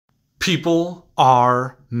People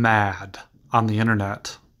are mad on the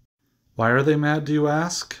internet. Why are they mad, do you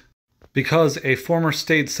ask? Because a former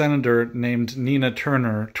state senator named Nina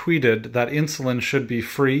Turner tweeted that insulin should be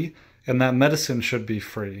free and that medicine should be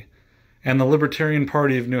free. And the Libertarian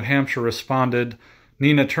Party of New Hampshire responded,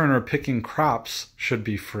 Nina Turner picking crops should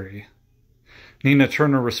be free. Nina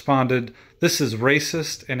Turner responded, this is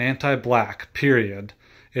racist and anti-black, period.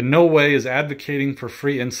 In no way is advocating for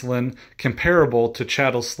free insulin comparable to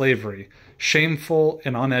chattel slavery, shameful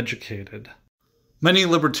and uneducated. Many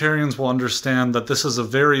libertarians will understand that this is a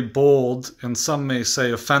very bold, and some may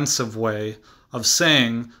say offensive way, of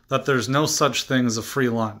saying that there's no such thing as a free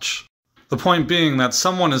lunch. The point being that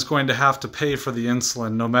someone is going to have to pay for the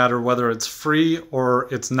insulin no matter whether it's free or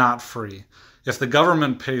it's not free. If the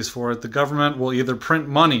government pays for it, the government will either print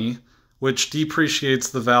money, which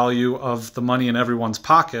depreciates the value of the money in everyone's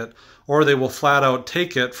pocket, or they will flat out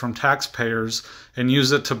take it from taxpayers and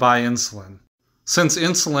use it to buy insulin. Since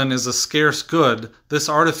insulin is a scarce good, this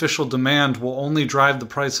artificial demand will only drive the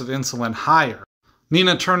price of insulin higher.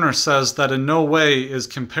 Nina Turner says that in no way is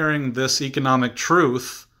comparing this economic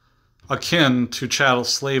truth akin to chattel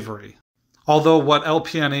slavery. Although what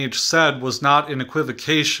LPNH said was not an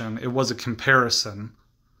equivocation, it was a comparison.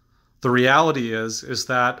 The reality is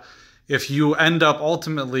that if you end up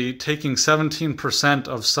ultimately taking 17%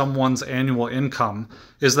 of someone's annual income,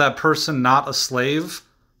 is that person not a slave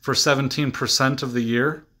for 17% of the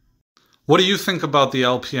year? What do you think about the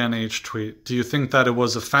LPNH tweet? Do you think that it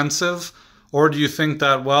was offensive? Or do you think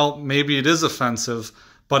that, well, maybe it is offensive,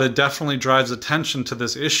 but it definitely drives attention to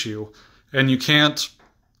this issue? And you can't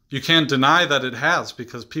deny that it has,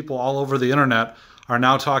 because people all over the internet are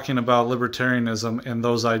now talking about libertarianism and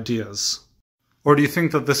those ideas. Or do you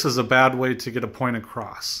think that this is a bad way to get a point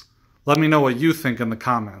across? Let me know what you think in the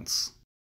comments.